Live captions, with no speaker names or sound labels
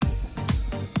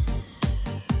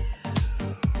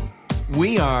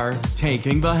We are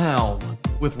Taking the Helm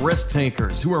with risk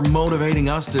takers who are motivating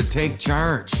us to take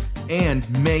charge and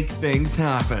make things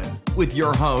happen with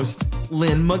your host,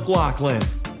 Lynn McLaughlin.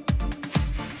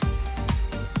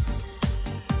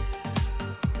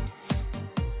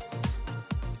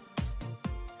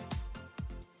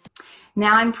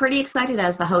 Now, I'm pretty excited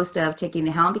as the host of Taking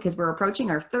the Helm because we're approaching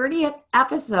our 30th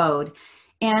episode.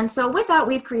 And so with that,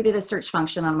 we've created a search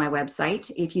function on my website.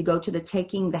 If you go to the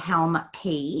Taking the Helm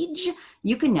page,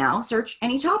 you can now search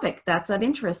any topic that's of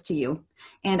interest to you.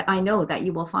 And I know that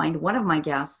you will find one of my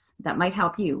guests that might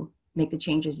help you make the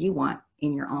changes you want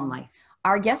in your own life.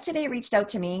 Our guest today reached out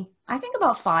to me, I think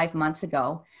about 5 months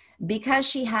ago, because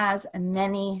she has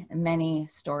many, many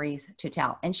stories to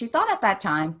tell. And she thought at that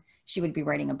time she would be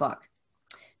writing a book.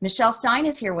 Michelle Stein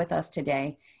is here with us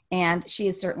today, and she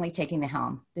is certainly taking the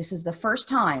helm. This is the first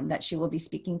time that she will be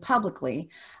speaking publicly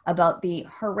about the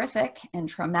horrific and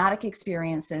traumatic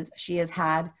experiences she has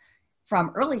had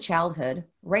from early childhood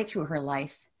right through her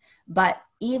life. But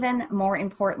even more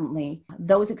importantly,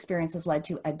 those experiences led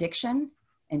to addiction,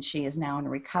 and she is now in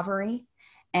recovery.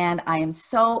 And I am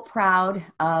so proud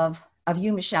of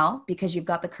you, Michelle, because you've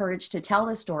got the courage to tell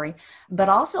this story, but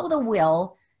also the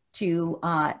will to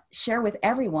share with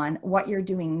everyone what you're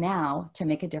doing now to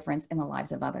make a difference in the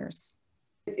lives of others.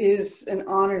 It is an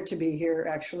honor to be here,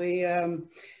 actually. And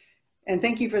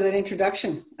thank you for that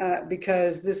introduction,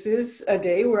 because this is a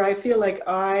day where I feel like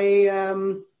I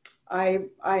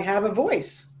have a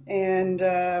voice. And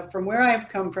from where I've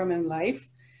come from in life,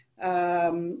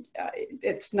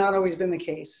 it's not always been the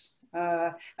case.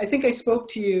 I think I spoke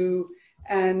to you,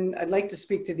 and I'd like to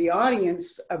speak to the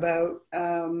audience about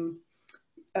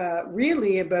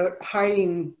really about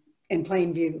hiding in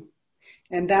plain view.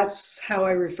 And that's how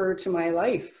I refer to my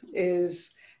life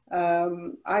is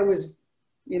I was,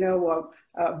 a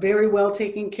very well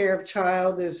taken care of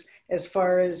child as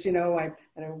far as, I had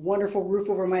a wonderful roof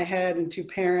over my head and 2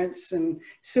 parents and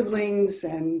siblings,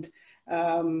 and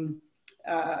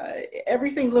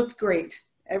everything looked great.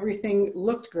 Everything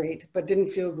looked great, but didn't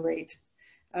feel great.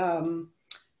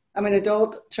 I'm an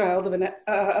adult child of an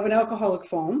alcoholic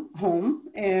home,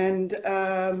 and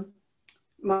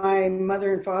my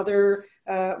mother and father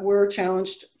were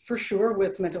challenged for sure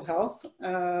with mental health,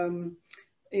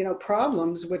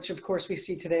 problems, which of course we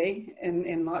see today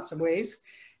in lots of ways.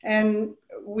 And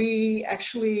we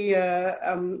actually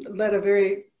led a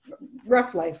very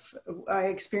rough life. I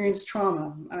experienced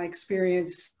trauma. I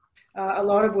experienced a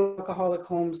lot of what alcoholic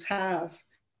homes have.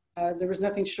 There was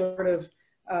nothing short of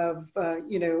a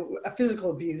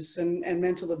physical abuse and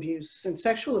mental abuse and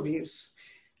sexual abuse.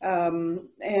 What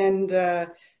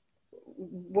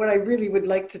I really would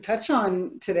like to touch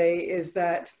on today is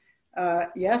that,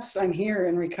 yes, I'm here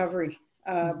in recovery,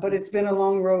 but it's been a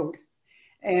long road.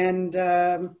 And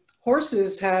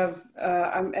horses have,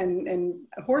 and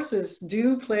horses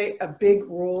do play a big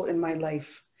role in my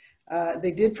life.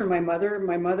 They did for my mother.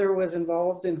 My mother was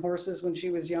involved in horses when she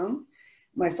was young,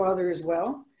 my father as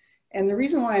well. And the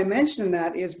reason why I mention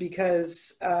that is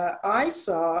because I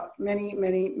saw many,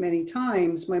 many, many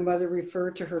times my mother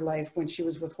refer to her life when she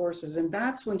was with horses, and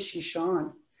that's when she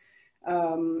shone.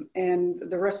 And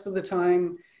the rest of the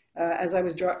time, as I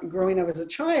was growing up as a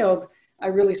child, I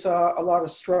really saw a lot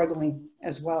of struggling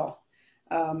as well.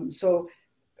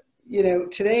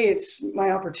 Today it's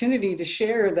my opportunity to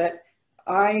share that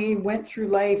I went through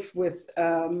life with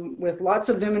lots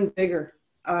of vim and vigor.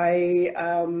 I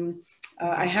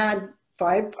have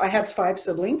 5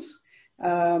 siblings,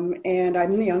 and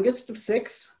I'm the youngest of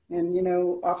 6. And,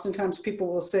 oftentimes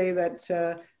people will say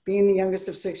that being the youngest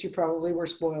of 6, you probably were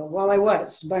spoiled. Well, I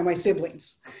was by my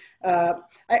siblings. I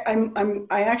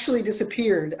actually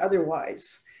disappeared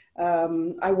otherwise.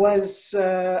 I was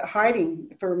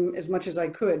hiding for as much as I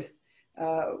could.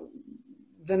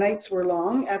 The nights were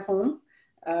long at home.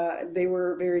 They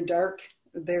were very dark.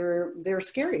 They're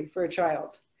scary for a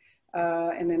child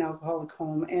in an alcoholic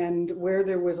home, and where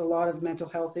there was a lot of mental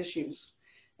health issues.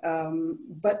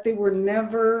 But they were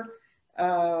never,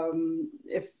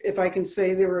 if I can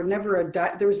say, there was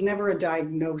never a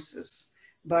diagnosis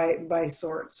by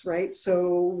sorts, right?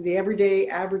 So the everyday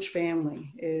average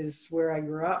family is where I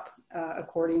grew up,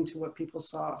 according to what people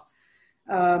saw.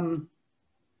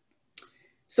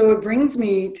 So it brings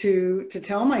me to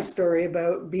tell my story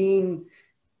about being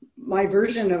my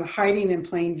version of hiding in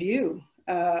plain view.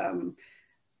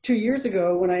 2 years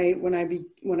ago, when I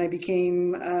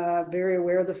became very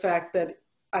aware of the fact that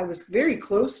I was very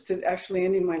close to actually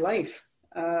ending my life,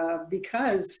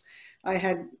 because I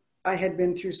had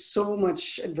been through so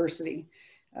much adversity.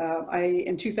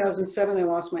 In 2007, I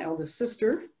lost my eldest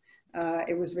sister.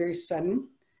 It was very sudden.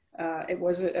 It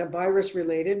was a virus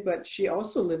related, but she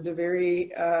also lived a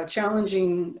very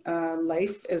challenging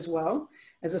life as well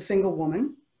as a single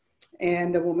woman,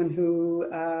 and a woman who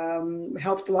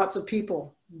helped lots of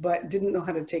people, but didn't know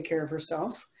how to take care of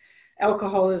herself.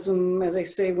 Alcoholism, as I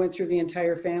say, went through the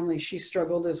entire family. She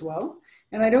struggled as well.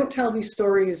 And I don't tell these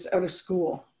stories out of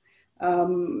school.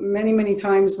 Many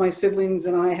times my siblings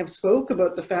and I have spoke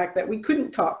about the fact that we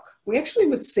couldn't talk. We actually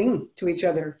would sing to each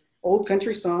other old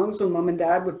country songs when mom and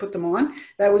dad would put them on.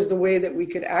 That was the way that we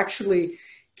could actually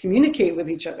communicate with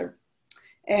each other.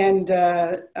 And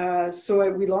so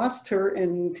we lost her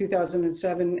in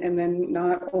 2007. And then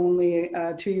not only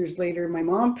 2 years later, my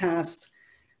mom passed.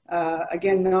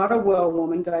 Again, not a well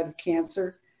woman, died of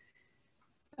cancer.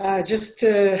 Just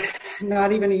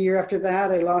not even a year after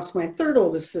that, I lost my third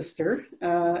oldest sister.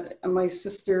 My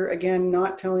sister, again,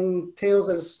 not telling tales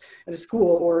at a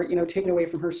school or, taken away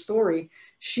from her story.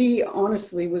 She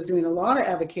honestly was doing a lot of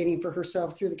advocating for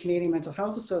herself through the Canadian Mental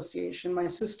Health Association. My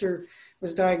sister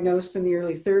was diagnosed in the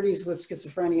early 30s with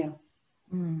schizophrenia.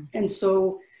 And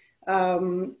so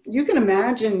you can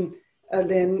imagine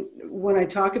then when I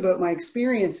talk about my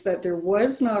experience that there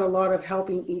was not a lot of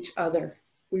helping each other.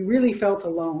 We really felt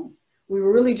alone. We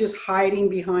were really just hiding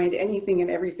behind anything and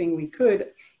everything we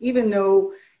could, even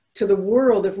though to the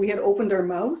world, if we had opened our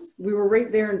mouth, we were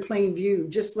right there in plain view,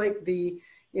 just like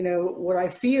what I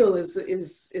feel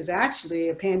is actually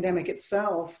a pandemic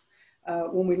itself.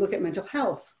 When we look at mental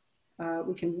health,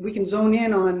 we can zone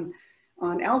in on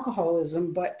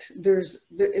alcoholism, but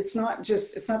it's not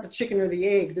the chicken or the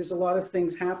egg. There's a lot of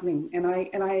things happening, and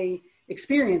I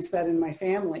experienced that in my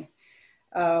family.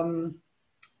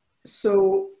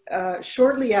 So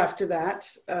shortly after that,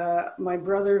 my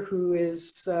brother, who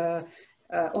is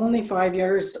only 5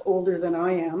 years older than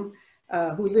I am,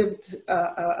 who lived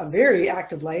a very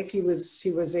active life.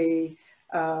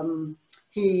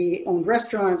 He owned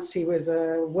restaurants. He was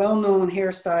a well-known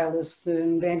hairstylist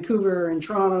in Vancouver and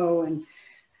Toronto.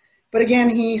 But again,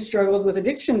 he struggled with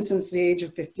addiction since the age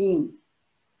of 15.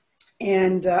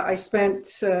 And I spent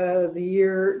the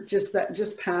year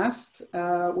just passed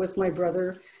with my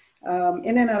brother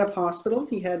in and out of hospital.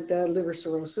 He had liver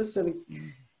cirrhosis, and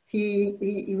he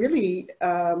really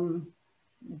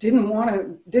didn't want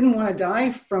to die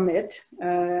from it.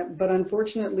 But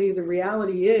unfortunately, the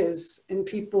reality is, and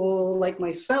people like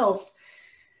myself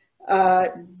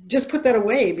just put that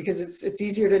away because it's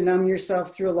easier to numb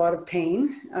yourself through a lot of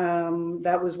pain.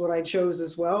 That was what I chose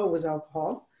as well, was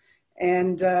alcohol.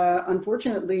 And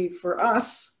unfortunately for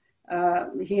us,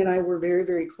 he and I were very,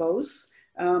 very close.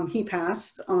 He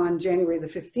passed on January the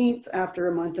 15th after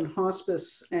a month in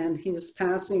hospice, and his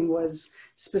passing was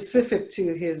specific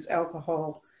to his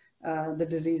alcohol, the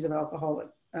disease of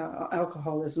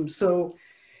alcoholism. So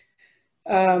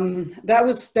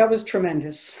that was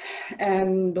tremendous.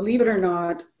 And believe it or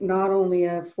not only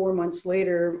 4 months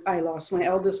later, I lost my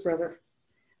eldest brother,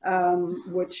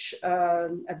 which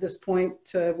at this point,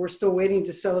 we're still waiting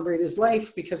to celebrate his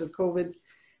life because of COVID.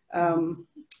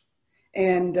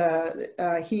 And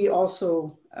he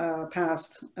also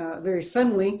passed very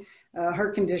suddenly,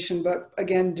 heart condition, but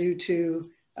again, due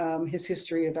to his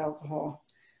history of alcohol.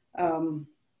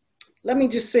 Let me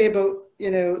just say about,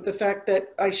 the fact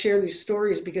that I share these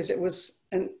stories because it was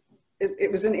an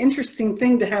interesting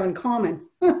thing to have in common.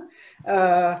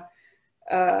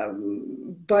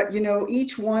 But,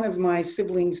 each one of my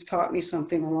siblings taught me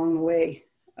something along the way.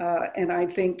 And I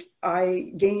think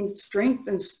I gained strength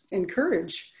and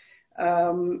courage.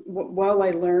 While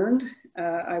I learned,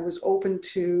 I was open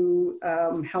to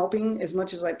helping as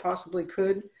much as I possibly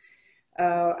could.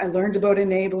 I learned about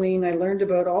enabling. I learned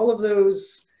about all of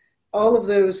those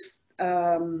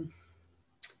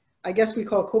I guess we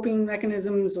call coping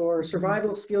mechanisms or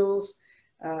survival skills.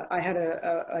 I had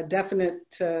a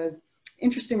definite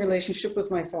interesting relationship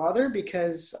with my father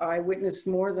because I witnessed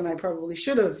more than I probably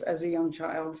should have as a young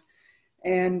child.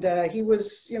 And he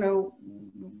was,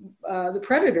 the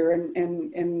predator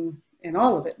in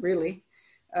all of it, really.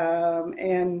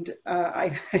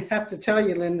 I have to tell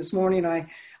you, Lynn, this morning I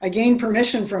gained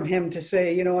permission from him to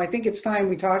say, I think it's time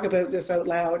we talk about this out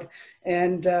loud.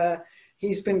 And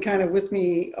he's been kind of with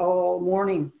me all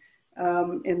morning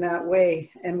in that way.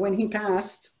 And when he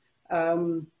passed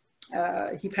 2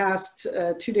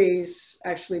 days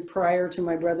actually prior to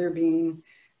my brother being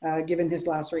given his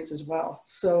last rites as well.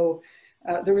 So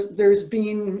there's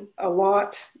been a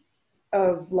lot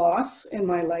of loss in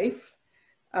my life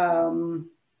and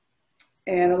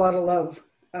a lot of love.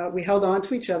 We held on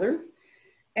to each other.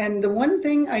 And the one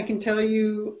thing I can tell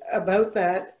you about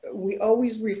that, we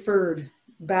always referred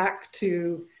back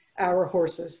to our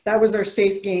horses. That was our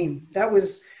safe game. That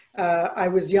was I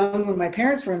was young when my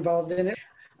parents were involved in it.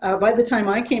 By the time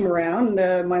I came around,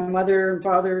 my mother and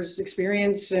father's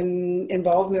experience and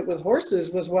involvement with horses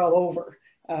was well over,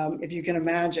 if you can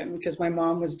imagine, because my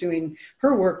mom was doing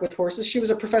her work with horses. She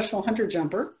was a professional hunter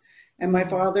jumper, and my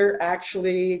father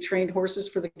actually trained horses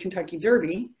for the Kentucky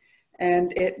Derby,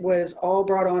 and it was all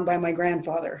brought on by my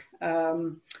grandfather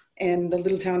in the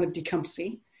little town of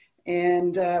Tecumseh.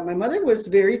 And my mother was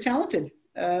very talented.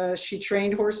 She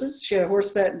trained horses. She had a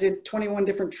horse that did 21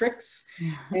 different tricks,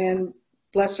 and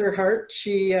bless her heart,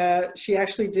 she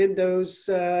actually did those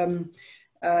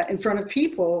in front of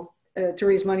people to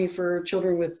raise money for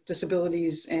children with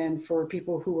disabilities and for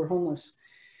people who were homeless.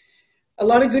 A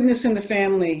lot of goodness in the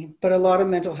family, but a lot of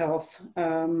mental health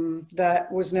that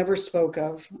was never spoke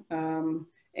of.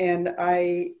 And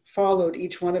I followed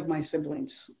each one of my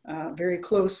siblings very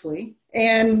closely.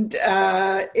 And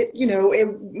my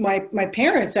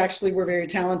parents actually were very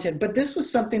talented, but this was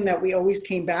something that we always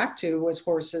came back to, was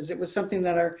horses. It was something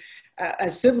that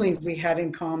as siblings we had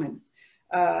in common.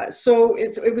 So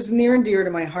it was near and dear to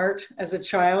my heart as a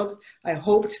child. I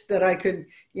hoped that I could,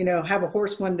 have a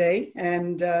horse one day,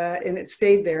 and it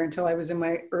stayed there until I was in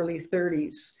my early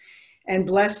 30s. And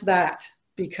bless that,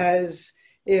 because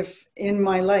if in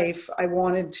my life I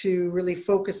wanted to really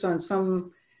focus on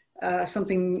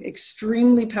something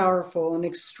extremely powerful and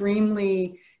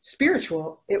extremely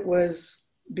spiritual, it was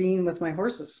being with my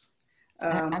horses.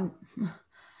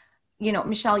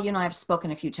 Michelle, you and I have spoken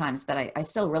a few times, but I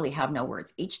still really have no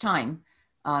words. Each time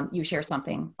you share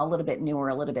something a little bit new or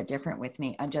a little bit different with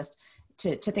me, I'm just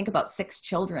to think about 6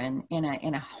 children in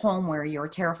a home where you're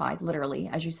terrified,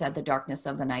 literally, as you said, the darkness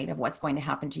of the night, of what's going to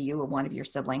happen to you or one of your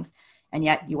siblings. And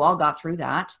yet you all got through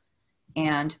that.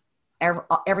 And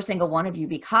every single one of you,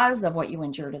 because of what you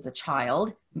endured as a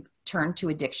child, turned to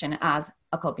addiction as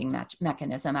a coping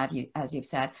mechanism, as you've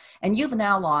said. And you've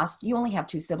now you only have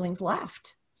 2 siblings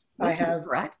left. I have,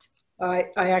 correct?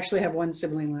 I actually have 1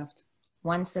 sibling left.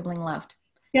 1 sibling left.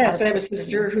 Yes, I have a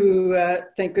sister who,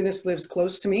 thank goodness, lives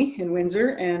close to me in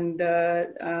Windsor, and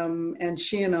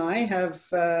she and I have,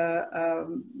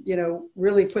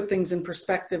 really put things in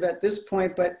perspective at this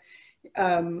point. But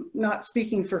not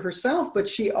speaking for herself, but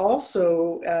she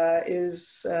also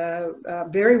is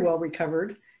very well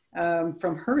recovered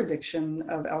from her addiction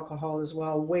of alcohol as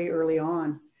well, way early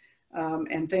on,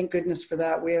 and thank goodness for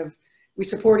that. We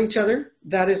support each other.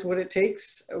 That is what it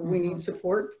takes. We need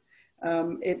support.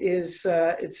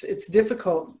 It's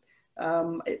difficult,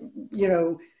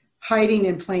 hiding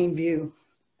in plain view.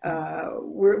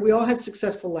 We all had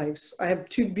successful lives. I have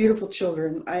 2 beautiful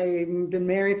children. I've been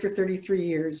married for 33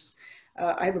 years.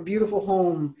 I have a beautiful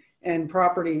home and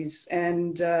properties,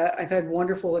 and I've had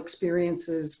wonderful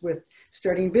experiences with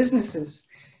starting businesses.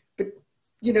 But,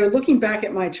 looking back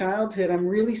at my childhood, I'm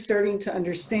really starting to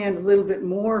understand a little bit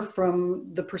more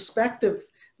from the perspective,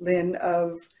 Lynn,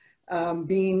 of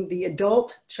being the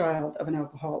adult child of an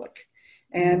alcoholic.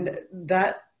 And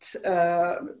that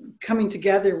coming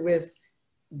together with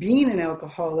being an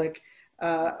alcoholic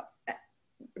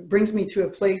brings me to a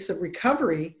place of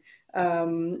recovery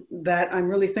that I'm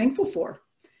really thankful for.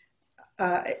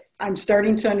 I'm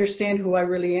starting to understand who I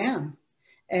really am.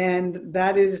 And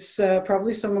that is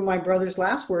probably some of my brother's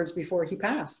last words before he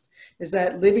passed, is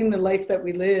that living the life that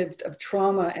we lived of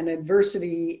trauma and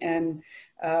adversity and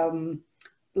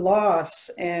loss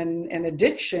and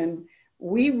addiction,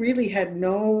 we really had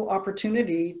no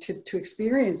opportunity to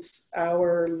experience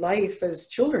our life as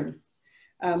children.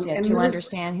 And to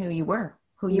understand who you were,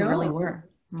 who you really were.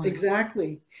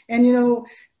 Exactly. And,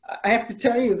 I have to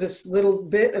tell you this little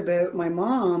bit about my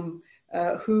mom,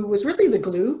 who was really the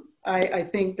glue. I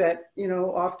think that,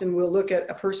 often we'll look at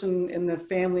a person in the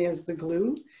family as the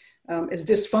glue. As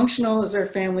dysfunctional as our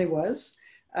family was,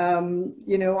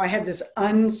 I had this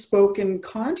unspoken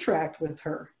contract with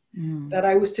her that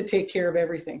I was to take care of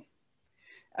everything.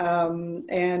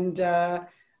 And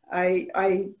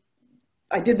I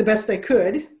did the best I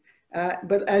could.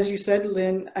 But as you said,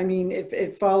 Lynn, I mean,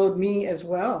 it followed me as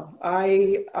well.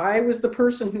 I was the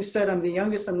person who said, I'm the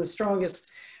youngest, I'm the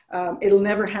strongest. It'll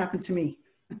never happen to me.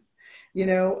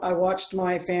 I watched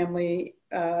my family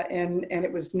and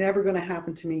it was never going to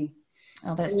happen to me.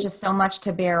 Oh, that's just so much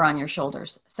to bear on your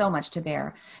shoulders. So much to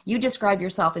bear. You describe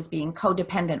yourself as being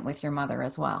codependent with your mother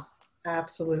as well.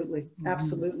 Absolutely.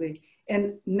 Absolutely.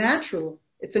 And natural.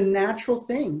 It's a natural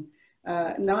thing.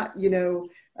 Not, to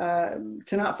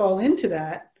not fall into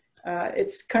that.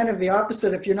 It's kind of the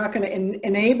opposite. If you're not going to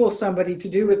enable somebody to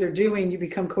do what they're doing, you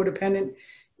become codependent.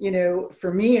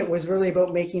 For me, it was really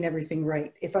about making everything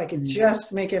right. If I could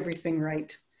just make everything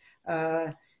right.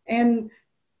 And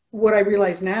what I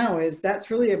realize now is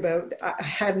that's really about, I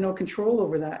had no control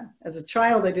over that. As a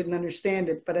child, I didn't understand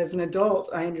it, but as an adult,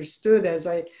 I understood as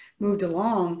I moved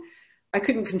along. I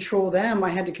couldn't control them. I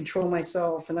had to control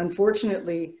myself. And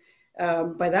unfortunately,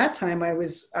 by that time, I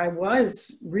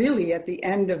was really at the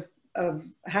end of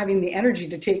having the energy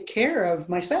to take care of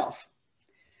myself.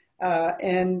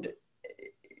 And,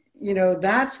 you know,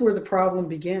 that's where the problem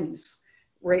begins.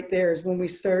 Right there is when we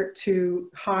start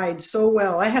to hide so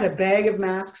well. I had a bag of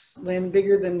masks, Lynn,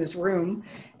 bigger than this room,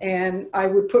 and I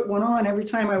would put one on every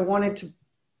time I wanted to,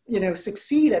 you know,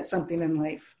 succeed at something in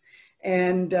life.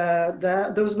 And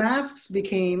those masks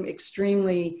became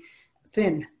extremely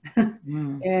thin,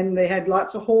 and they had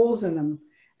lots of holes in them.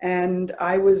 And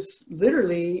I was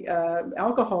literally,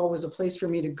 alcohol was a place for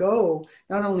me to go,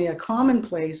 not only a common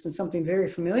place and something very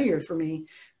familiar for me,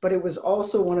 but it was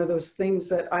also one of those things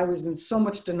that I was in so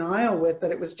much denial with, that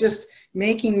it was just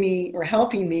making me or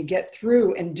helping me get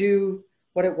through and do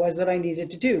what it was that I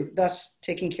needed to do, thus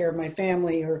taking care of my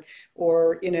family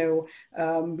or you know,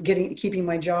 keeping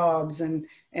my jobs and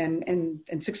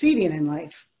succeeding in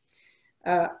life.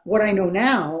 What I know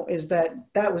now is that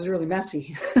was really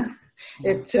messy.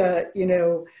 You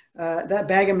know, that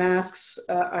bag of masks,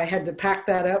 I had to pack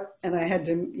that up, and I had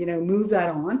to, you know, move that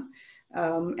on,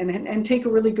 and take a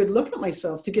really good look at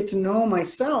myself. To get to know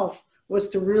myself was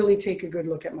to really take a good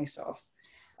look at myself.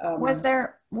 Was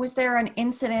there an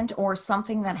incident or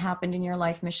something that happened in your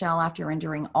life, Michelle, after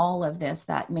enduring all of this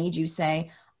that made you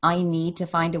say, I need to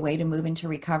find a way to move into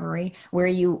recovery, where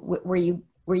you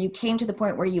came to the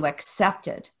point where you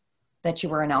accepted that you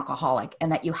were an alcoholic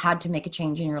and that you had to make a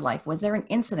change in your life? Was there an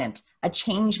incident, a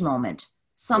change moment,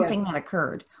 something that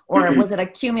occurred? Or was it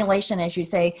accumulation, as you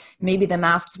say, maybe the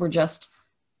masks were just,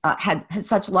 had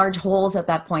such large holes at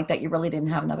that point that you really didn't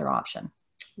have another option?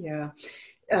 Yeah.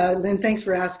 Lynn, thanks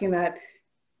for asking that.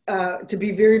 To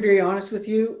be very, very honest with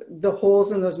you, the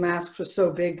holes in those masks were so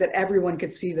big that everyone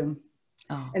could see them.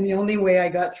 Oh. And the only way I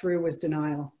got through was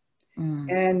denial.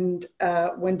 And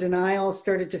when denial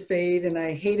started to fade and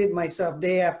I hated myself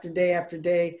day after day after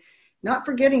day, not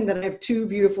forgetting that I have two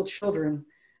beautiful children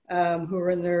who are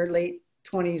in their late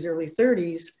 20s, early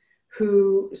 30s,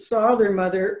 who saw their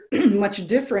mother much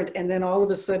different. And then all of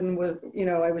a sudden, you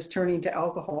know, I was turning to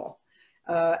alcohol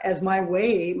as my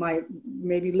way, my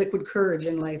maybe liquid courage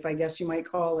in life, I guess you might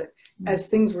call it, as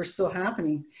things were still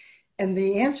happening. And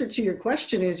the answer to your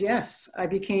question is yes. I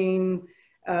became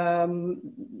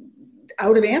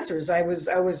out of answers. I was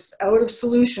out of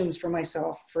solutions for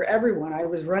myself, for everyone. I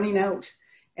was running out,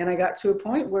 and I got to a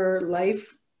point where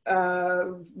life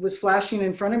was flashing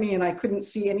in front of me and I couldn't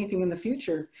see anything in the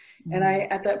future. And I,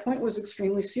 at that point, was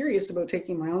extremely serious about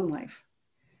taking my own life,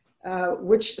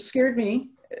 which scared me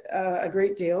a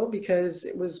great deal, because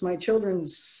it was my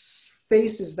children's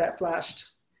faces that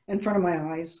flashed in front of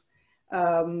my eyes.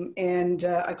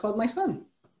 I called my son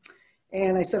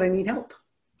and I said, I need help.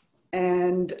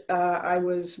 And I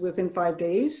was within 5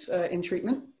 days in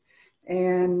treatment,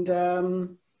 and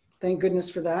thank goodness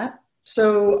for that.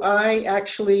 So I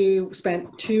actually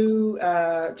spent two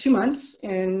months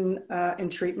in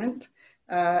treatment,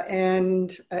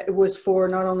 and it was for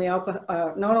not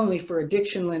only for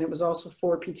addiction, Lynn, it was also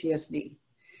for PTSD.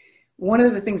 One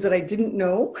of the things that I didn't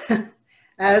know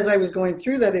as I was going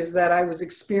through that is that I was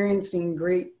experiencing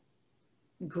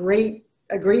a great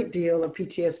deal of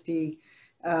PTSD.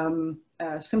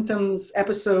 Symptoms,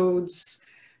 episodes,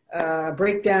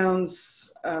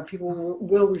 breakdowns. People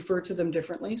will refer to them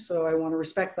differently, so I want to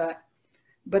respect that.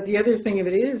 But the other thing of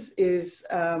it is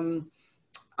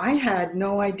I had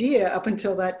no idea up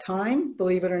until that time,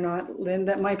 believe it or not, Lynn,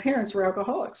 that my parents were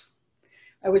alcoholics.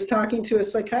 I was talking to a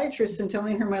psychiatrist and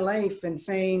telling her my life and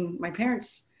saying, my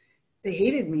parents, they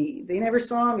hated me. They never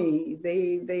saw me.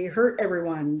 They hurt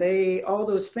everyone. All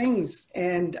those things.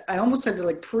 And I almost had to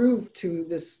like prove to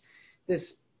this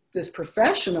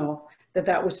professional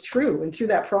that was true. And through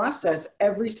that process,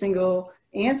 every single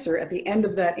answer at the end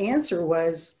of that answer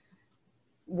was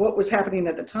what was happening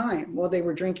at the time. Well, they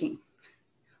were drinking,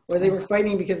 or they were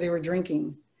fighting because they were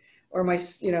drinking, or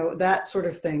that sort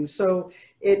of thing. So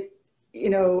it,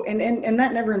 and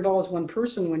that never involves one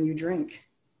person when you drink.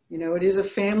 It is a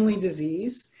family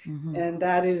disease, and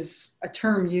that is a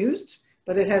term used,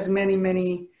 but it has many,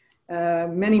 many,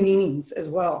 many meanings as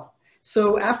well.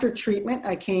 So after treatment,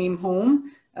 I came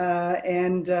home,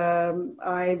 and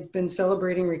I've been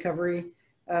celebrating recovery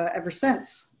ever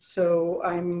since. So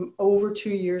I'm over 2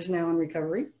 years now in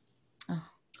recovery. Oh.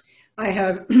 I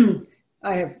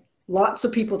have lots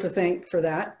of people to thank for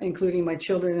that, including my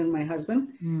children and my husband,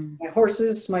 my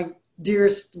horses, my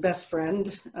dearest best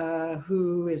friend,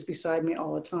 who is beside me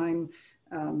all the time,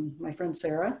 my friend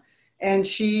Sarah, And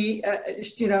she,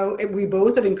 you know, we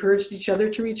both have encouraged each other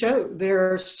to reach out.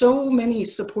 There are so many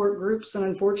support groups, and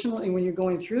unfortunately, when you're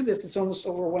going through this, it's almost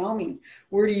overwhelming.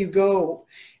 Where do you go?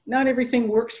 Not everything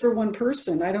works for one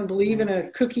person. I don't believe in a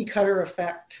cookie cutter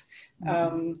effect,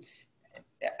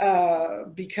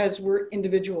 because we're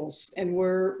individuals, and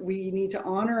we need to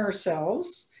honor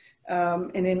ourselves.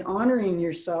 And in honoring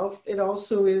yourself, it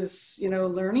also is, you know,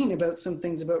 learning about some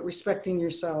things about respecting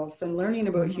yourself and learning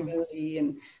about humility.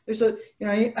 And there's a, you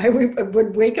know, I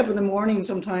would wake up in the morning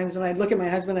sometimes and I'd look at my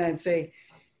husband and I'd say,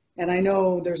 and I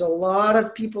know there's a lot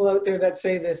of people out there that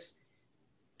say this,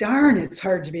 darn, it's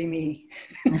hard to be me,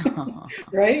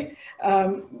 right?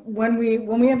 When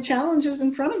we have challenges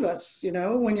in front of us, you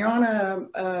know, when you're on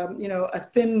you know, a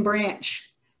thin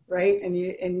branch, right? And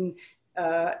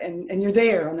you're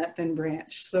there on that thin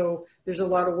branch. So there's a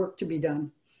lot of work to be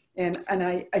done. And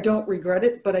I don't regret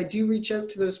it, but I do reach out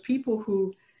to those people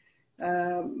who,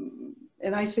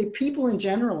 and I say people in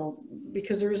general,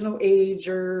 because there is no age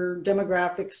or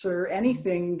demographics or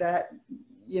anything that,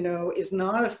 you know, is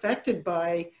not affected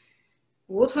by,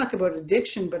 we'll talk about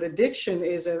addiction, but addiction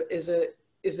is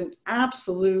an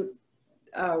absolute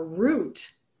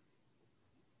root,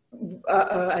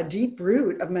 a deep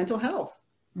root of mental health.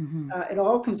 It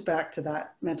all comes back to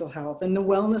that mental health and the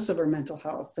wellness of our mental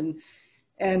health.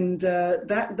 And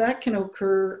that can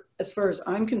occur, as far as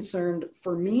I'm concerned,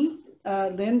 for me,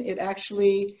 Lynn, it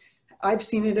actually, I've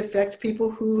seen it affect people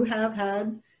who have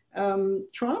had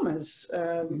traumas,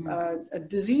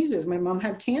 diseases. My mom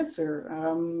had cancer.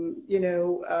 You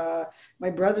know, my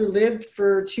brother lived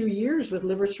for 2 years with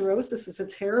liver cirrhosis. It's a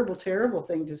terrible, terrible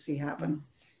thing to see happen.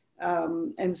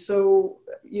 And so,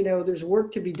 you know, there's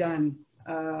work to be done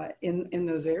in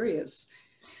those areas.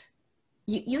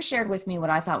 You shared with me what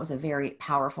I thought was a very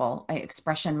powerful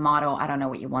expression, motto. I don't know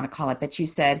what you want to call it, but you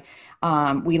said,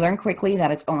 we learn quickly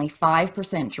that it's only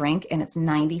 5% drink and it's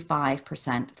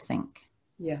 95% think.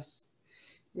 Yes.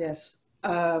 Yes.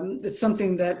 It's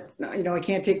something that, you know, I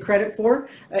can't take credit for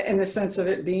in the sense of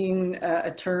it being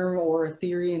a term or a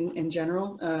theory in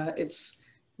general. It's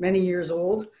many years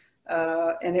old,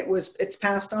 and it's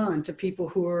passed on to people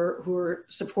who are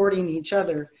supporting each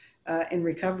other in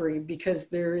recovery, because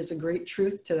there is a great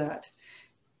truth to that.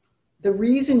 The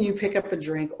reason you pick up a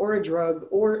drink or a drug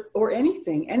or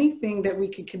anything that we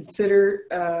could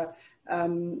consider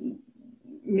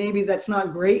maybe that's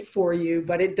not great for you,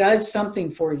 but it does something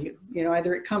for you. You know,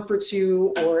 either it comforts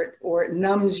you or it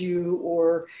numbs you,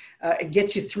 or it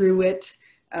gets you through it,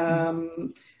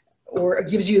 or it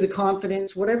gives you the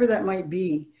confidence, whatever that might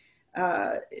be.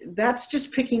 That's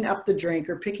just picking up the drink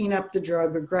or picking up the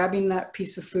drug or grabbing that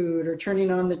piece of food or turning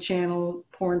on the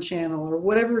porn channel, or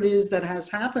whatever it is that has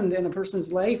happened in a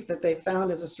person's life that they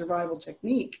found as a survival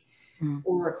technique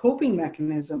or a coping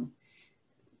mechanism.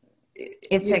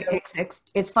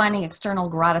 It's finding external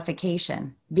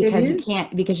gratification because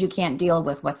you can't deal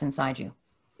with what's inside you.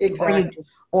 Exactly.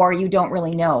 Or you don't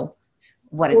really know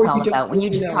what it's all about. When you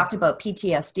just talked about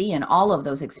PTSD and all of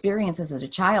those experiences as a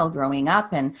child growing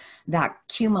up, and that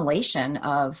accumulation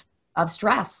of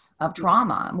stress, of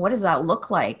trauma, what does that look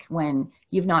like when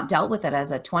you've not dealt with it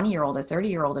as a 20-year-old, a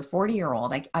 30-year-old, a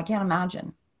 40-year-old? I can't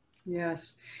imagine.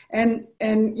 Yes. And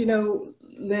you know,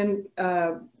 Lynn,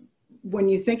 when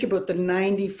you think about the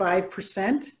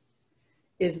 95%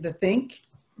 is the think,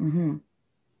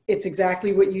 it's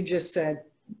exactly what you just said.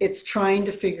 It's trying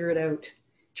to figure it out.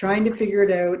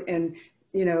 And,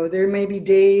 you know, there may be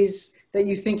days that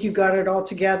you think you've got it all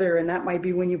together, and that might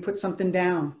be when you put something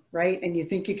down, right? And you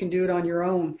think you can do it on your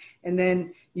own. And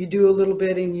then you do a little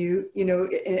bit and you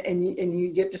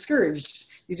you get discouraged.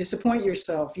 You disappoint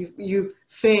yourself. You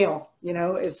fail, you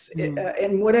know, it's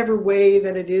in whatever way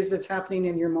that it is that's happening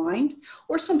in your mind,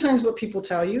 or sometimes what people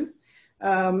tell you.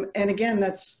 And again,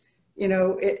 that's, you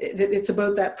know, it's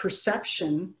about that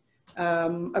perception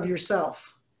of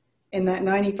yourself in that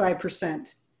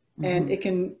 95%. And it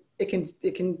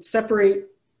can separate,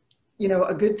 you know,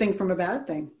 a good thing from a bad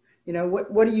thing. You know,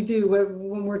 what do you do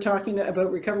when we're talking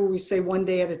about recovery? We say one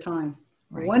day at a time.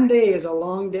 Right. One day is a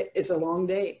long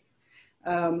day.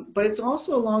 But it's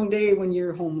also a long day when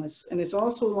you're homeless, and it's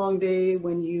also a long day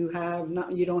when you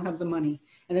don't have the money,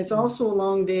 and it's also a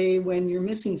long day when you're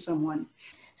missing someone.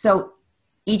 So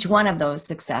each one of those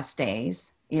success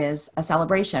days is a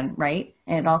celebration, right?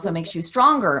 And it also makes you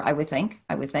stronger, I would think,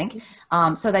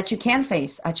 so that you can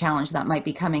face a challenge that might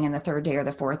be coming in the third day or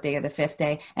the fourth day or the fifth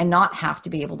day, and not have to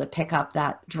be able to pick up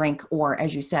that drink, or,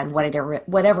 as you said,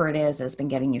 whatever it is has been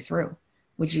getting you through.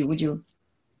 Would you? What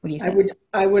do you think?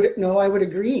 I would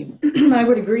agree. I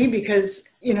would agree, because,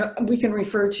 you know, we can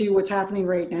refer to what's happening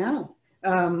right now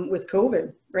with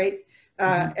COVID, right?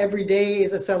 Every day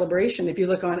is a celebration. If you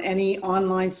look on any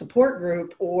online support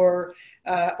group or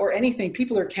anything,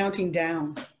 people are counting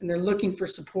down and they're looking for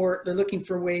support. They're looking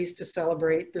for ways to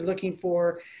celebrate. They're looking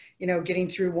for, getting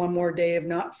through one more day of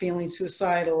not feeling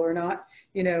suicidal or not,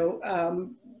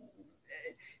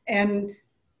 and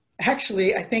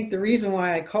actually, I think the reason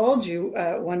why I called you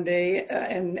one day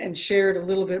and shared a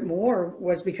little bit more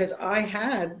was because I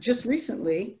had just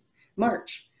recently,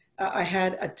 March, I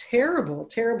had a terrible,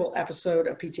 terrible episode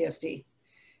of PTSD.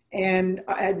 And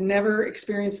I had never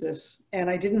experienced this. And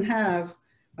I didn't have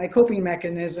my coping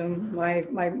mechanism,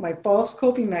 my false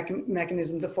coping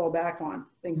mechanism to fall back on,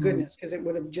 thank goodness, because it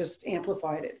would have just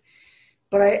amplified it.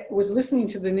 But I was listening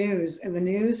to the news, and the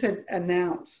news had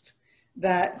announced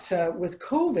that with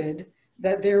COVID,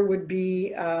 that there would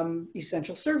be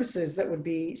essential services that would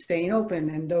be staying open,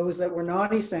 and those that were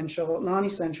non-essential,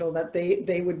 that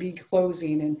they would be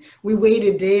closing. And we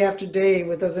waited day after day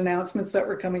with those announcements that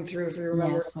were coming through, if you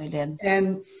remember. Yes, we did.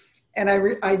 And I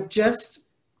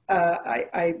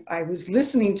was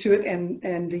listening to it,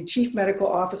 and the chief medical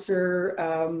officer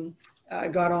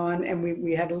got on, and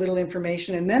we had a little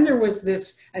information. And then there was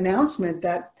this announcement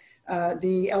that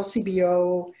the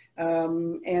LCBO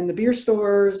and the beer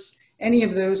stores, any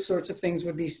of those sorts of things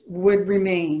would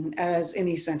remain as an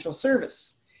essential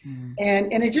service.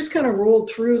 And it just kind of rolled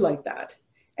through like that.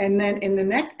 And then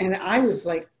and I was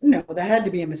like, no, that had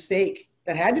to be a mistake.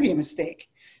 That had to be a mistake.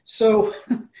 So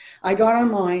I got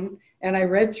online and I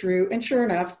read through, and sure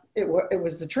enough, it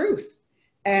was the truth.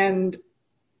 And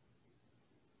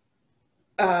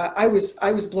I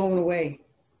was blown away.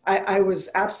 I was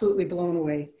absolutely blown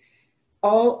away.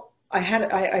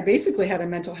 I basically had a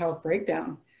mental health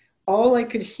breakdown. All I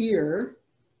could hear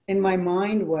in my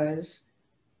mind was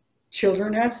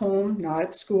children at home, not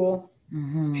at school.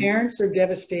 Parents are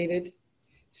devastated,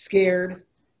 scared,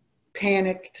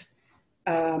 panicked.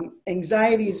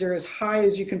 Anxieties are as high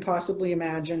as you can possibly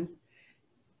imagine.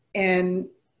 And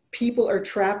people are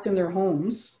trapped in their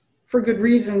homes for good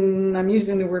reason. I'm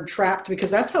using the word trapped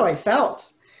because that's how I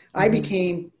felt. I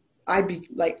became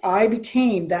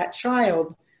that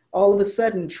child all of a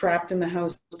sudden trapped in the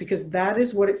house, because that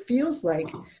is what it feels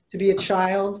like to be a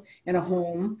child in a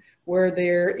home where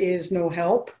there is no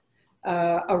help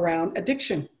around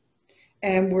addiction.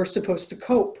 And we're supposed to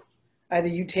cope. Either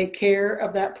you take care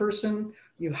of that person,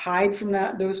 you hide from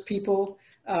those people.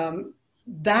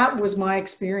 That was my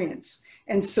experience.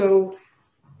 And so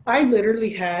I literally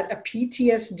had a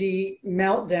PTSD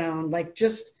meltdown, like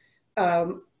just,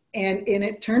 and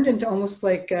it turned into almost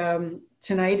like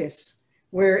tinnitus,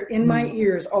 where in my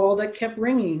ears, all that kept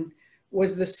ringing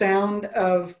was the sound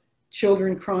of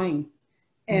children crying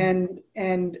and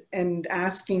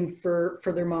asking for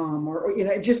their mom, or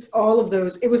just all of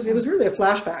those. It was really a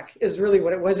flashback is really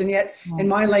what it was. And yet in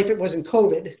my life, it wasn't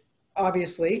COVID,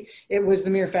 obviously. It was the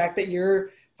mere fact that you're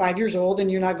 5 years old and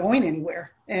you're not going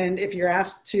anywhere. And if you're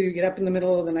asked to get up in the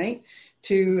middle of the night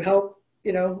to help,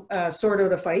 sort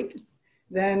out a fight,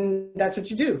 then that's what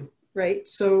you do, right?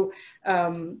 So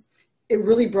it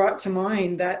really brought to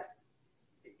mind that,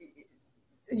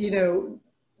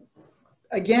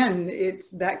 again,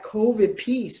 it's that COVID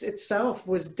piece itself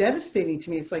was devastating to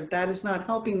me. It's like, that is not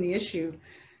helping the issue.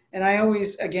 And I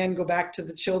always, again, go back to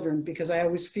the children, because I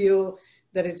always feel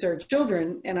that it's our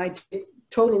children, and I take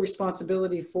total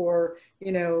responsibility for,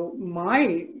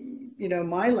 my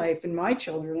life and my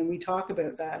children. And we talk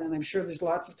about that. And I'm sure there's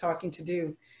lots of talking to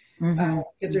do.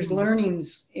 Because there's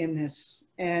learnings in this.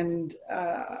 And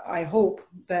I hope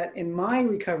that in my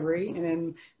recovery and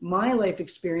in my life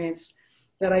experience,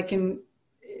 that I can,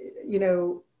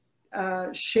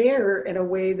 share in a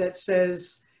way that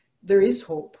says there is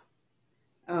hope.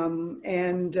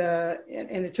 And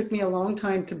it took me a long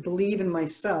time to believe in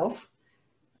myself.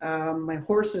 My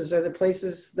horses are the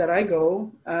places that I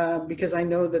go because I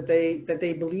know that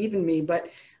they believe in me. But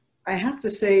I have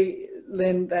to say,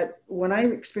 Lynn, that when I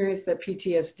experienced that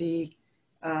PTSD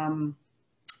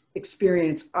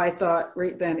experience, I thought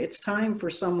right then, it's time for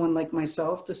someone like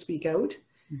myself to speak out,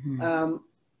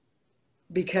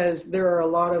 because there are a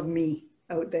lot of me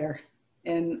out there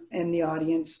in the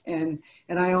audience, and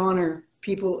I honor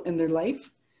people in their life.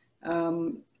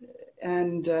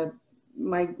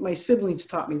 My siblings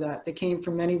taught me that. They came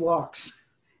from many walks,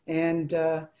 and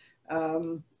now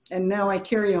I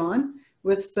carry on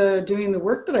with doing the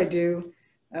work that I do,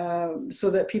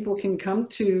 so that people can come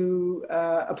to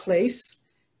a place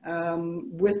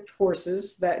with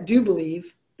horses that do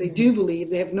believe. They do believe.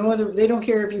 They have no other. They don't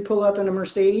care if you pull up in a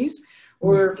Mercedes,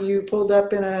 or if you pulled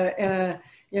up in a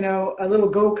little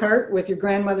go-kart with your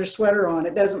grandmother's sweater on.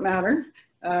 It doesn't matter.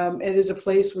 It is a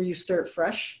place where you start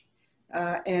fresh,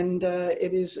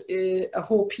 It is a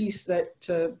whole piece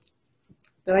that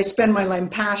I spend my life. I'm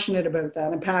passionate about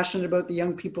that. I'm passionate about the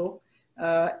young people,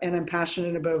 and I'm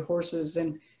passionate about horses.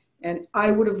 And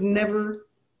I would have never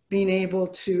been able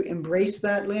to embrace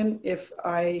that, Lynn, if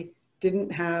I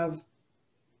didn't have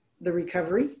the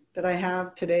recovery that I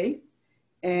have today.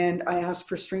 And I ask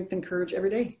for strength and courage every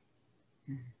day.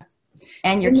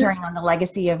 And you're carrying on the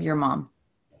legacy of your mom.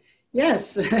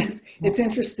 Yes, it's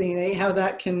interesting, how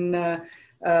that can,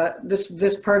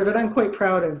 this part of it I'm quite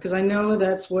proud of, because I know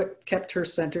that's what kept her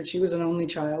centered. She was an only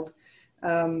child.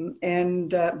 Believe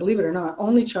it or not,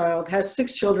 only child, has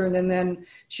 6 children, and then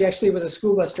she actually was a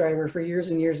school bus driver for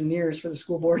years and years and years for the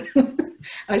school board.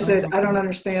 I said, I don't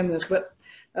understand this, but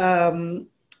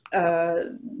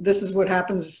this is what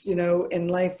happens, in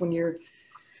life when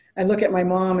I look at my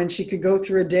mom, and she could go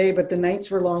through a day, but the nights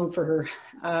were long for her.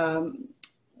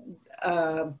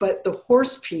 But the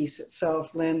horse piece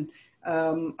itself, Lynn,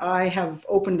 I have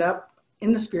opened up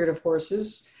in the spirit of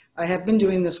horses. I have been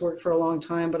doing this work for a long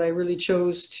time, but I really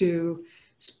chose to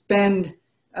spend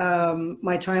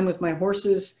my time with my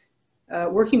horses,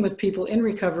 working with people in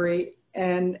recovery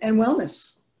and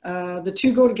wellness. The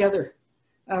two go together.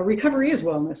 Recovery is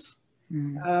wellness.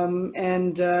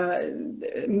 And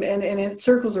it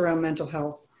circles around mental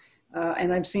health.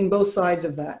 And I've seen both sides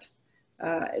of that.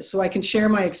 So I can share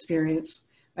my experience.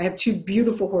 I have 2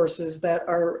 beautiful horses that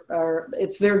are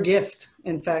it's their gift.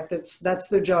 In fact, that's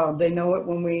their job. They know it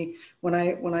when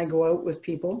I go out with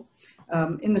people.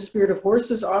 In the Spirit of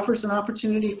Horses offers an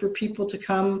opportunity for people to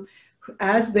come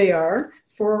as they are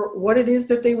for what it is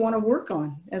that they want to work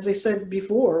on. As I said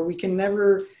before, we can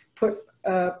never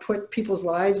put people's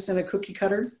lives in a cookie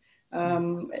cutter,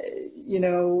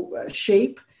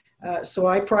 shape. So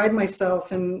I pride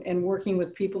myself in working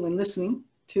with people and listening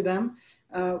to them,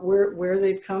 where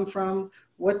they've come from,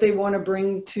 what they want to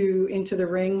bring into the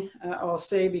ring. I'll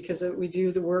say, because we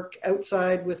do the work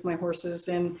outside with my horses,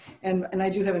 and I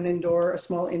do have a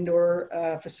small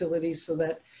indoor facility, so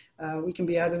that we can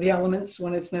be out of the elements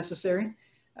when it's necessary.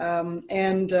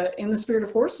 In the Spirit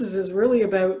of Horses is really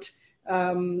about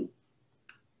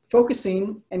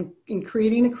focusing and in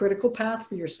creating a critical path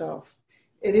for yourself.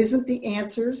 It isn't the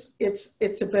answers.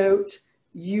 It's about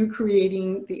you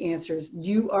creating the answers.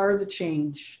 You are the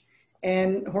change,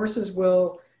 and horses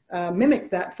will mimic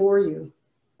that for you.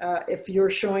 If you're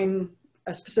showing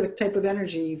a specific type of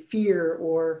energy, fear,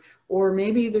 or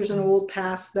maybe there's an old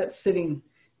past that's sitting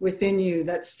within you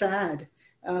that's sad.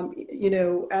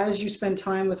 As you spend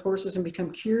time with horses and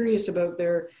become curious about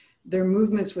their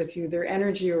movements with you, their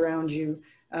energy around you.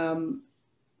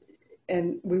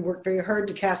 And we work very hard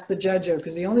to cast the judge out,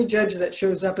 because the only judge that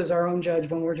shows up is our own judge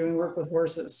when we're doing work with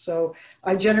horses. So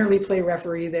I generally play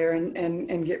referee there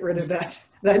and get rid of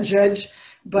that judge.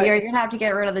 But you're gonna have to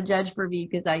get rid of the judge for me,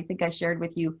 because I think I shared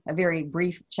with you a very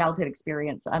brief childhood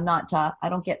experience. I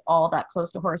don't get all that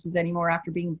close to horses anymore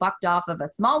after being bucked off of a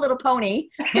small little pony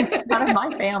in front of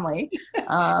my family.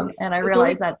 And I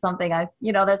realize that's something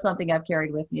I've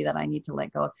carried with me that I need to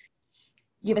let go of.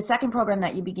 You have a second program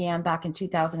that you began back in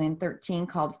 2013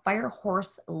 called Fire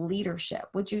Horse Leadership.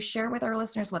 Would you share with our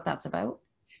listeners what that's about?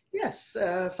 Yes,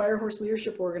 Fire Horse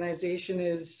Leadership Organization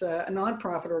is a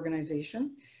nonprofit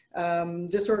organization.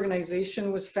 This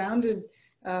organization was founded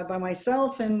by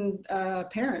myself and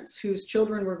parents whose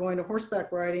children were going to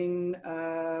horseback riding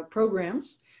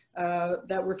programs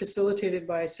that were facilitated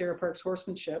by Sarah Parks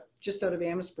Horsemanship, just out of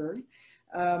Amherstburg.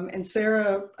 And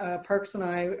Sarah Parks and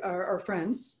I are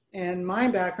friends. And my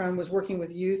background was working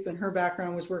with youth, and her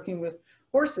background was working with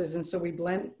horses. And so we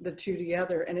blend the two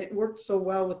together, and it worked so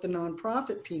well with the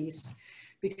nonprofit piece,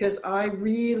 because I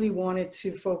really wanted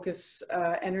to focus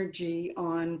energy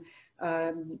on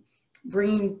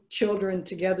bringing children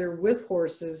together with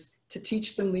horses to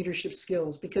teach them leadership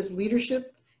skills, because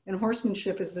leadership and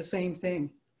horsemanship is the same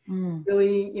thing.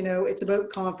 Really, it's about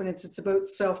confidence. It's about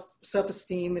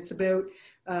self-esteem. It's about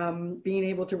being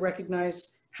able to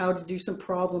recognize how to do some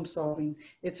problem solving.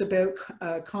 It's about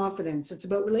confidence. It's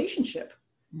about relationship,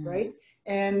 right?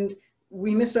 And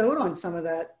we miss out on some of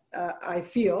that, I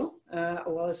feel.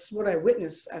 Well, it's what I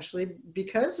witness, actually,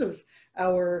 because of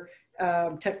our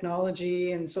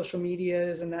technology and social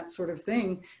medias and that sort of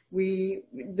thing. The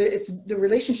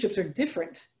relationships are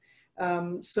different.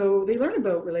 So they learn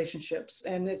about relationships.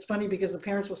 And it's funny, because the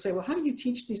parents will say, well, how do you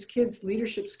teach these kids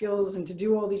leadership skills and to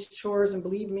do all these chores? And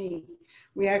believe me,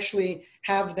 we actually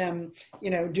have them,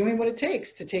 doing what it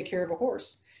takes to take care of a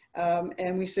horse.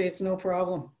 And we say it's no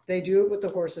problem. They do it with the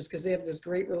horses because they have this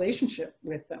great relationship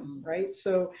with them, right?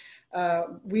 So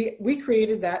we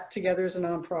created that together as a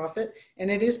nonprofit,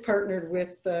 and it is partnered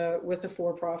with a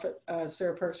for-profit,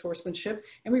 Sarah Parks Horsemanship,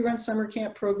 and we run summer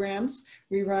camp programs.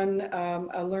 We run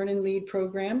a learn and lead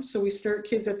program. So we start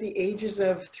kids at the ages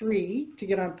of 3 to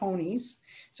get on ponies.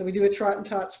 So we do a trot and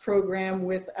tots program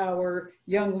with our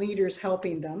young leaders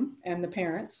helping them and the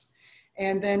parents.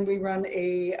 And then we run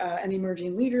an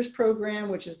emerging leaders program,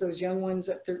 which is those young ones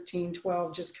at 13,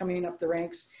 12, just coming up the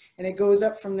ranks. And it goes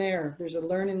up from there. There's a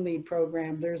learn and lead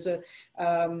program. There's 2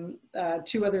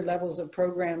 other levels of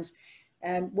programs.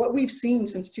 And what we've seen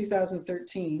since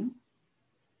 2013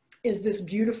 is this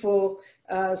beautiful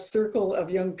circle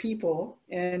of young people,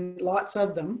 and lots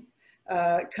of them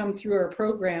come through our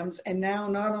programs. And now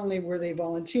not only were they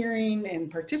volunteering and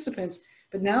participants,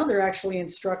 but now they're actually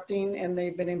instructing, and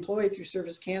they've been employed through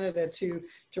Service Canada to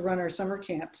run our summer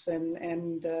camps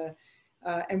and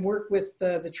work with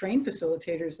the trained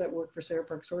facilitators that work for Sarah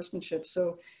Parks Horsemanship.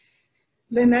 So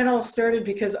then that all started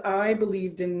because I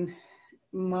believed in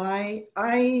my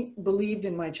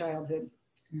childhood.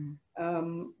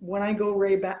 When I go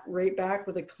right back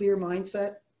with a clear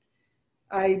mindset,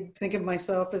 I think of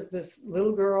myself as this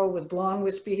little girl with blonde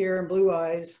wispy hair and blue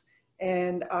eyes,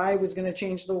 and I was going to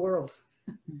change the world.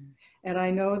 And I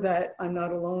know that I'm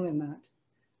not alone in that.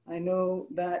 I know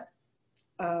that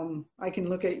I can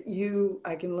look at you,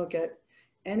 I can look at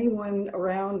anyone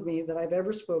around me that I've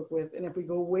ever spoke with, and if we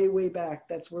go way, way back,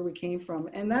 that's where we came from.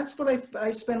 And that's what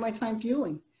I spend my time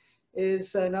fueling,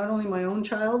 is not only my own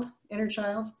inner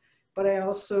child, but I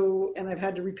also, and I've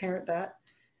had to reparent that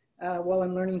while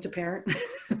I'm learning to parent.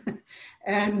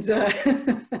 And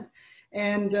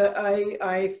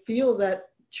I feel that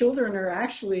children are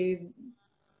actually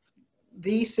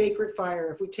the sacred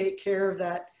fire. If we take care of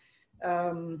that,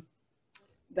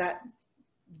 that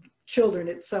children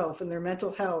itself and their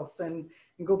mental health, and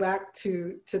go back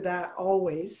to that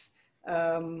always,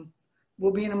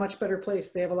 we'll be in a much better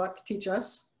place. They have a lot to teach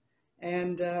us,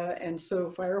 and so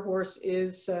Firehorse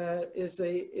is a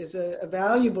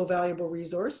valuable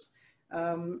resource.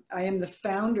 I am the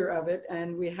founder of it,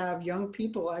 and we have young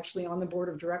people actually on the board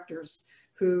of directors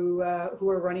who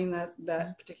are running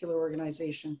that particular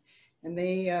organization. And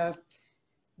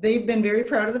they've been very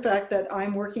proud of the fact that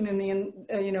I'm working in the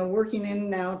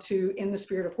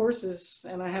spirit of horses,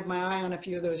 and I have my eye on a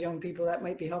few of those young people that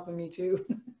might be helping me too.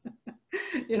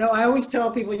 I always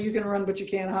tell people you can run, but you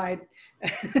can't hide,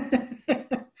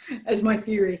 as my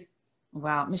theory.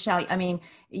 Wow, Michelle, I mean,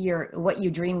 what you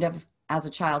dreamed of as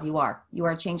a child, you are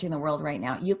changing the world right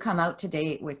now. You come out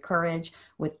today with courage,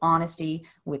 with honesty,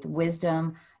 with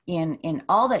wisdom, in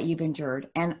all that you've endured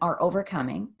and are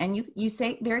overcoming. And you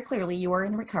say very clearly you are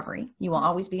in recovery. You will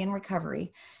always be in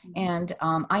recovery. And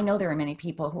I know there are many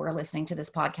people who are listening to this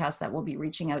podcast that will be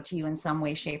reaching out to you in some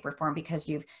way, shape, or form, because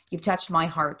you've touched my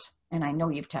heart, and I know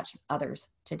you've touched others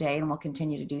today and will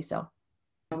continue to do so.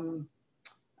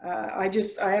 I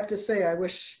have to say, I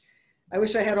wish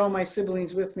I had all my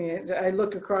siblings with me. I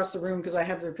look across the room because I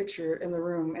have their picture in the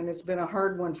room, and it's been a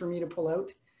hard one for me to pull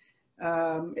out.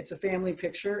 It's a family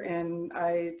picture, and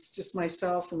it's just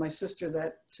myself and my sister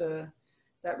that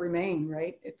remain,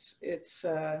 right?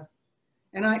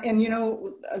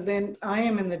 Then I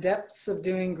am in the depths of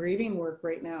doing grieving work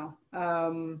right now.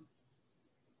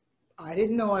 I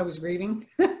didn't know I was grieving.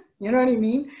 You know what I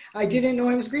mean? I didn't know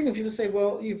I was grieving. People say,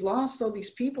 well, you've lost all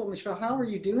these people, Michelle, how are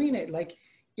you doing it? Like,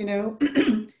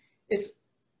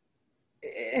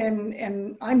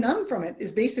 and I'm numb from it,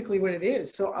 is basically what it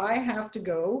is. So I have to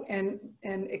go and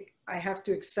I have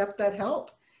to accept that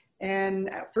help. And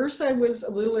at first I was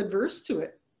a little adverse to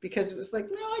it because it was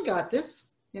like, no, I got this,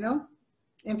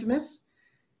 infamous,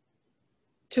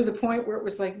 to the point where it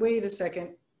was like, wait a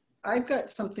second, I've got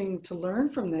something to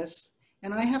learn from this,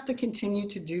 and I have to continue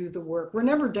to do the work. We're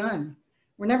never done.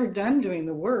 We're never done doing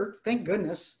the work. Thank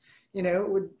goodness. What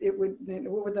would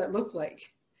that look like?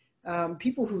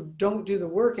 People who don't do the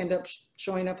work end up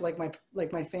showing up like my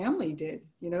family did,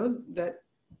 that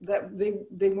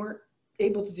they weren't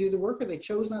able to do the work, or they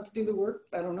chose not to do the work.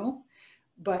 I don't know,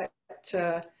 but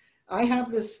I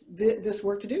have this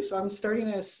work to do. So I'm starting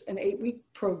an 8-week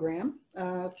program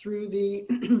through the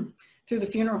through the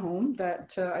funeral home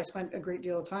that I spent a great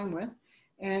deal of time with,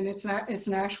 and it's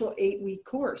an actual 8-week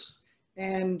course,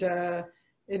 and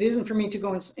it isn't for me to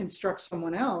go and instruct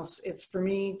someone else. It's for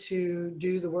me to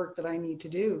do the work that I need to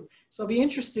do. So it'll be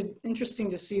interesting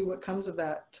to see what comes of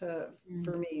that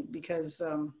for me, because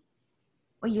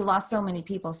well, you lost so many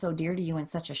people so dear to you in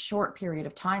such a short period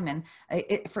of time. And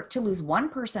to lose one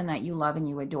person that you love and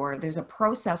you adore, there's a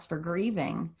process for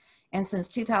grieving. And since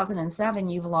 2007,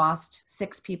 you've lost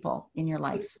 6 people in your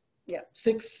life. Yeah,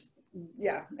 6.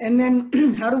 Yeah. And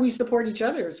then how do we support each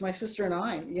other? It's my sister and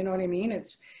I, you know what I mean?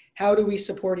 It's how do we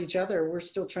support each other? We're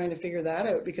still trying to figure that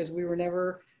out because we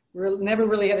never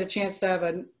really had a chance to have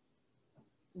a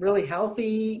really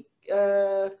healthy,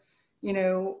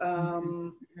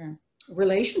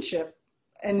 relationship.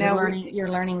 And now you're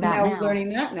learning that now. We're learning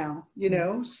that now,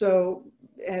 so,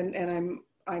 and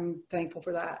I'm thankful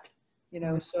for that,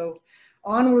 so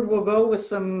onward we'll go with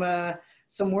some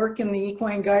work in the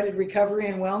equine guided recovery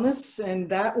and wellness, and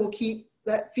that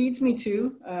feeds me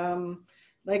too.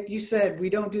 Like you said, we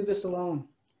don't do this alone.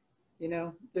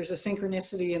 There's a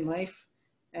synchronicity in life,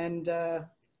 and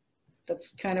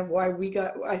that's kind of why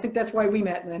I think that's why we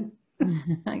met then.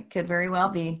 It could very well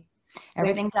be.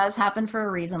 Everything does happen for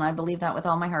a reason. I believe that with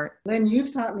all my heart. Lynn,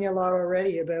 you've taught me a lot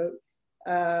already about,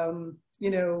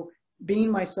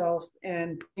 being myself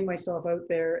and putting myself out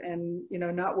there and,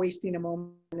 not wasting a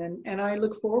moment. And I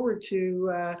look forward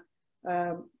to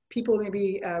people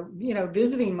maybe,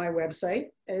 visiting my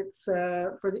website. It's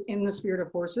In the Spirit of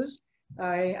Horses.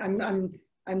 I'm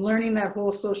learning that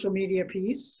whole social media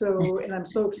piece. So, and I'm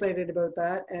so excited about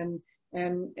that. And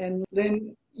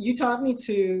Lynn, you taught me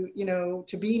to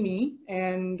be me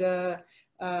and to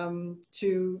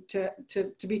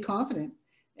be confident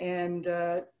and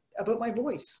about my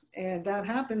voice. And that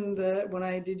happened when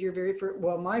I did my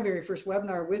very first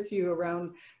webinar with you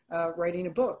around writing a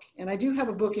book. And I do have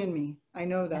a book in me. I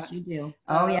know that. Yes, you do.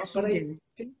 Oh, yes, you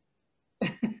do.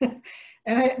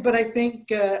 But I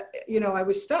think, I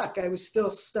was stuck. I was still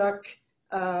stuck,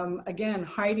 again,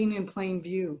 hiding in plain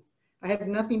view. I have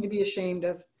nothing to be ashamed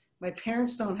of. My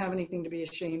parents don't have anything to be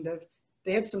ashamed of.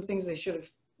 They have some things they should have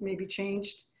maybe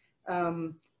changed.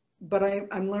 But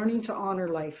I'm learning to honor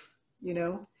life,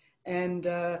 and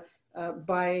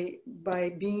by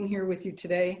being here with you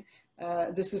today,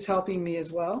 this is helping me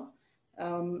as well.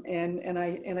 And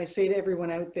I say to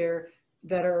everyone out there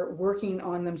that are working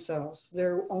on themselves,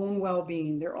 their own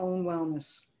well-being, their own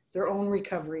wellness, their own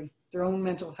recovery, their own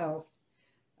mental health,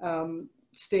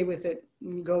 stay with it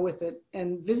and go with it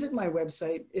and visit my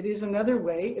website. It is another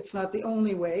way. It's not the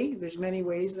only way. There's many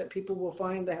ways that people will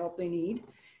find the help they need.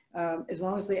 As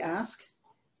long as they ask,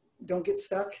 don't get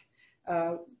stuck.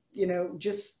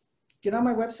 Just get on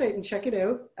my website and check it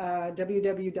out.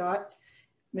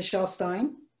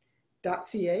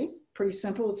 www.michellestein.ca. Pretty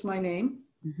simple. It's my name.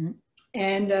 Mm-hmm.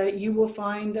 And you will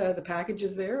find the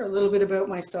packages there, a little bit about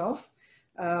myself.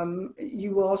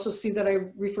 You will also see that I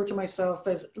refer to myself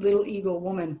as Little Eagle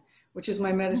Woman, which is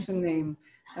my medicine name.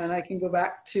 And I can go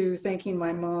back to thanking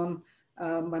my mom.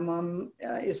 My mom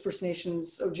is First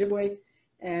Nations Ojibwe.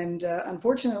 And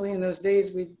unfortunately, in those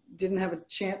days, we didn't have a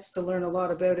chance to learn a lot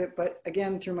about it. But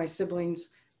again, through my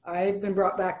siblings, I've been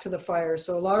brought back to the fire.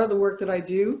 So a lot of the work that I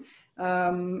do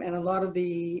and a lot of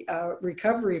the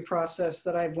recovery process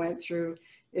that I've went through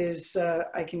is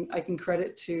I can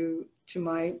credit to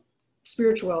my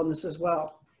spiritual wellness as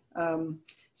well,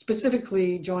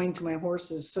 specifically joined to my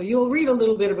horses. So you'll read a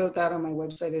little bit about that on my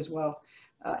website as well.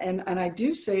 And I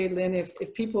do say, Lynn, if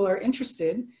people are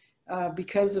interested,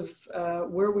 because of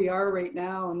where we are right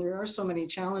now, and there are so many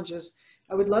challenges,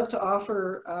 I would love to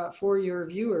offer for your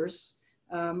viewers,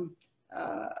 an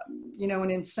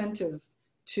incentive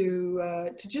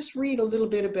to just read a little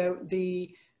bit about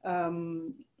the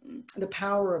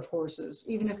power of horses,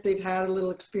 even if they've had a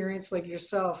little experience like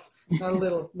yourself. Not a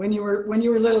little. When you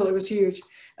were little, it was huge.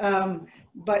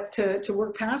 But to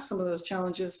work past some of those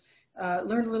challenges,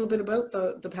 learn a little bit about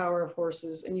the power of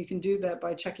horses, and you can do that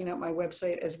by checking out my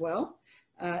website as well.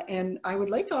 And I would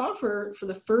like to offer for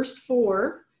the first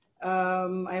 4,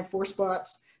 I have 4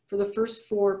 spots for the first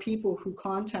 4 people who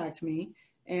contact me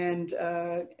and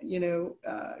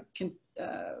can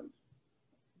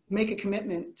make a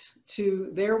commitment to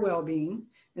their well-being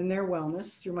and their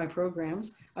wellness through my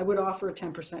programs. I would offer a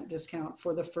 10% discount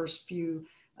for the first few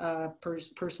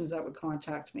persons that would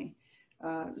contact me.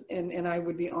 And I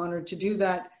would be honored to do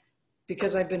that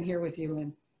because I've been here with you,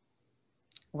 Lynn.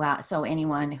 Wow. So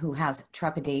anyone who has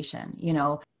trepidation,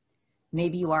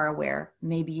 maybe you are aware,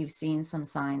 maybe you've seen some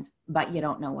signs, but you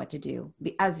don't know what to do.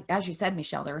 As you said,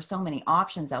 Michelle, there are so many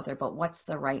options out there, but what's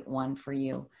the right one for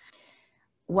you?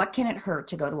 What can it hurt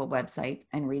to go to a website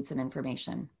and read some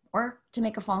information or to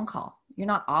make a phone call? You're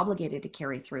not obligated to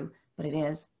carry through, but it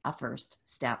is a first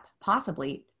step,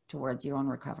 possibly towards your own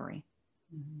recovery.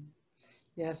 Mm-hmm.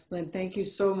 Yes, Lynn, thank you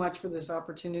so much for this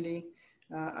opportunity.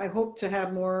 I hope to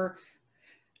have more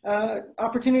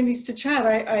opportunities to chat.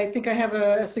 I think I have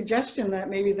a suggestion that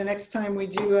maybe the next time we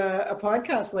do a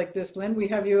podcast like this, Lynn, we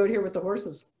have you out here with the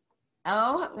horses.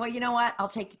 Oh, well, you know what? I'll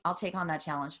take on that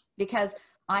challenge because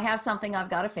I have something I've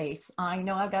got to face. I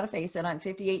know I've got to face it. I'm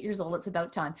 58 years old. It's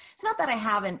about time. It's not that I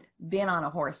haven't been on a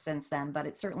horse since then, but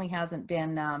it certainly hasn't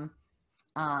been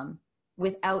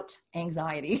without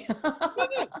anxiety.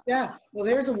 Yeah. Well,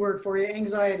 there's a word for you,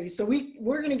 anxiety. So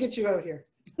we're going to get you out here.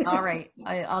 All right.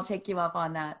 I'll take you up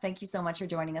on that. Thank you so much for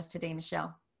joining us today,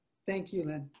 Michelle. Thank you,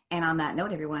 Lynn. And on that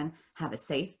note, everyone, have a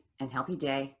safe and healthy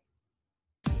day.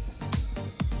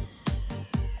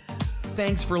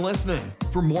 Thanks for listening.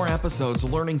 For more episodes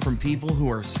learning from people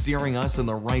who are steering us in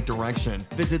the right direction,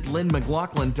 visit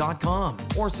lynnmclaughlin.com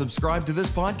or subscribe to this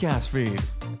podcast feed.